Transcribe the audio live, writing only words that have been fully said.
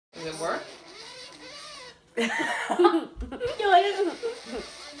Does it work?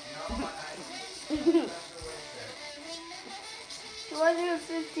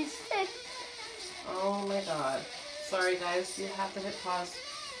 256. Oh my god. Sorry guys, you have to hit pause.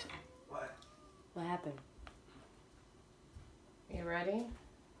 What? What happened? You ready?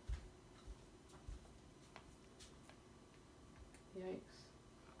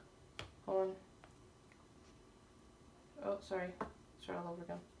 Yikes. Hold on. Oh, sorry. Start all over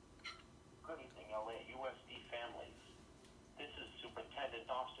again. Good evening, LA USD families. This is Superintendent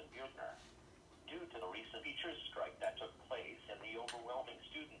Dustin. Due to the recent teachers' strike that took place and the overwhelming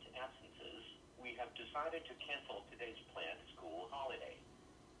student absences, we have decided to cancel today's planned school holiday.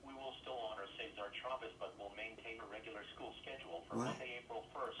 We will still honor Cesar Chavez, but will maintain a regular school schedule for Monday, April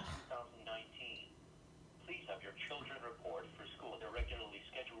 1st, 2019. Please have your children report for school at their regularly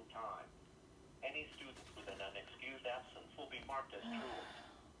scheduled time. Any student with an unexcused absence will be marked as truant.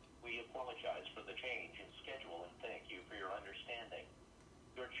 We apologize for the change in schedule and thank you for your understanding.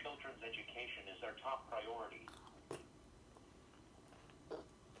 Your children's education is our top priority.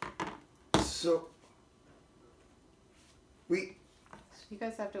 So You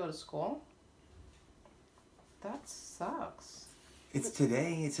guys have to go to school? That sucks. it's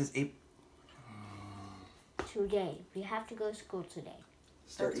today. It says April. Today. We have to go to school today.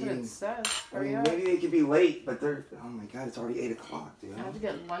 Start That's what eating. it says. I Hurry mean, up. maybe they could be late, but they're. Oh my god, it's already 8 o'clock, dude. I have to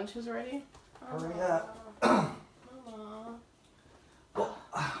get lunches ready? Hurry up. Mama. Well,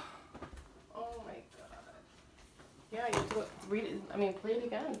 Oh my god. Yeah, you have to go read it. I mean, play it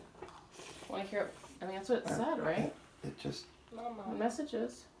again. Want to hear it? I mean, that's what it said, right? it just. The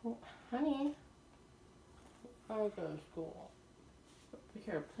messages. Oh, honey. I'll go to school.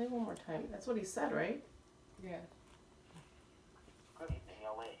 Here, play one more time. That's what he said, right? Yeah. Good evening,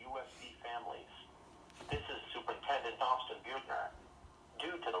 LA USD families. This is Superintendent Dustin.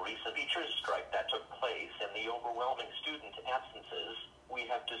 Due to the recent teachers' strike that took place and the overwhelming student absences, we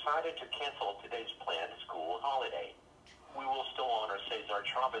have decided to cancel today's planned school holiday. We will still honor Cesar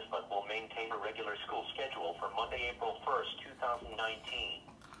Chavez, but will maintain a regular school schedule for Monday, April 1st, 2019.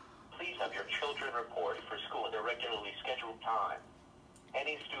 Please have your children report for school at their regularly scheduled time.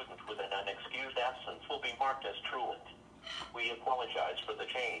 Any student with an unexcused absence will be marked as truant. We apologize for the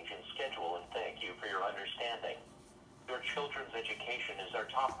change in schedule and thank you for your understanding. Your children's education is our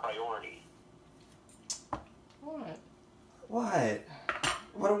top priority. What? What?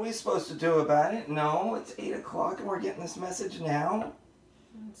 What are we supposed to do about it? No, it's 8 o'clock and we're getting this message now.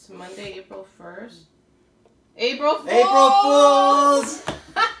 It's Monday, April 1st. April Fools! April Fools!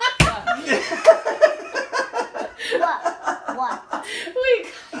 What? We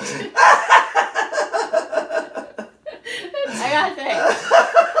got it. I got that.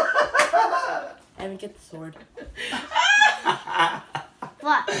 Let me get the sword.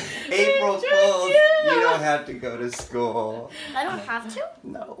 What? April Fools, you don't have to go to school. I don't have to?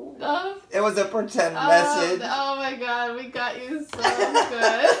 No. Oh, It was a pretend message. oh my god, we got you so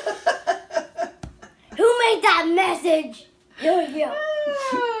good. Who made that message? You.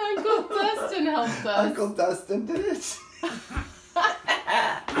 Uncle Dustin helped us. Uncle Dustin did it.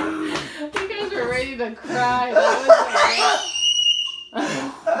 You guys were ready to cry. That was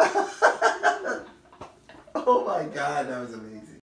Oh my god, that was amazing.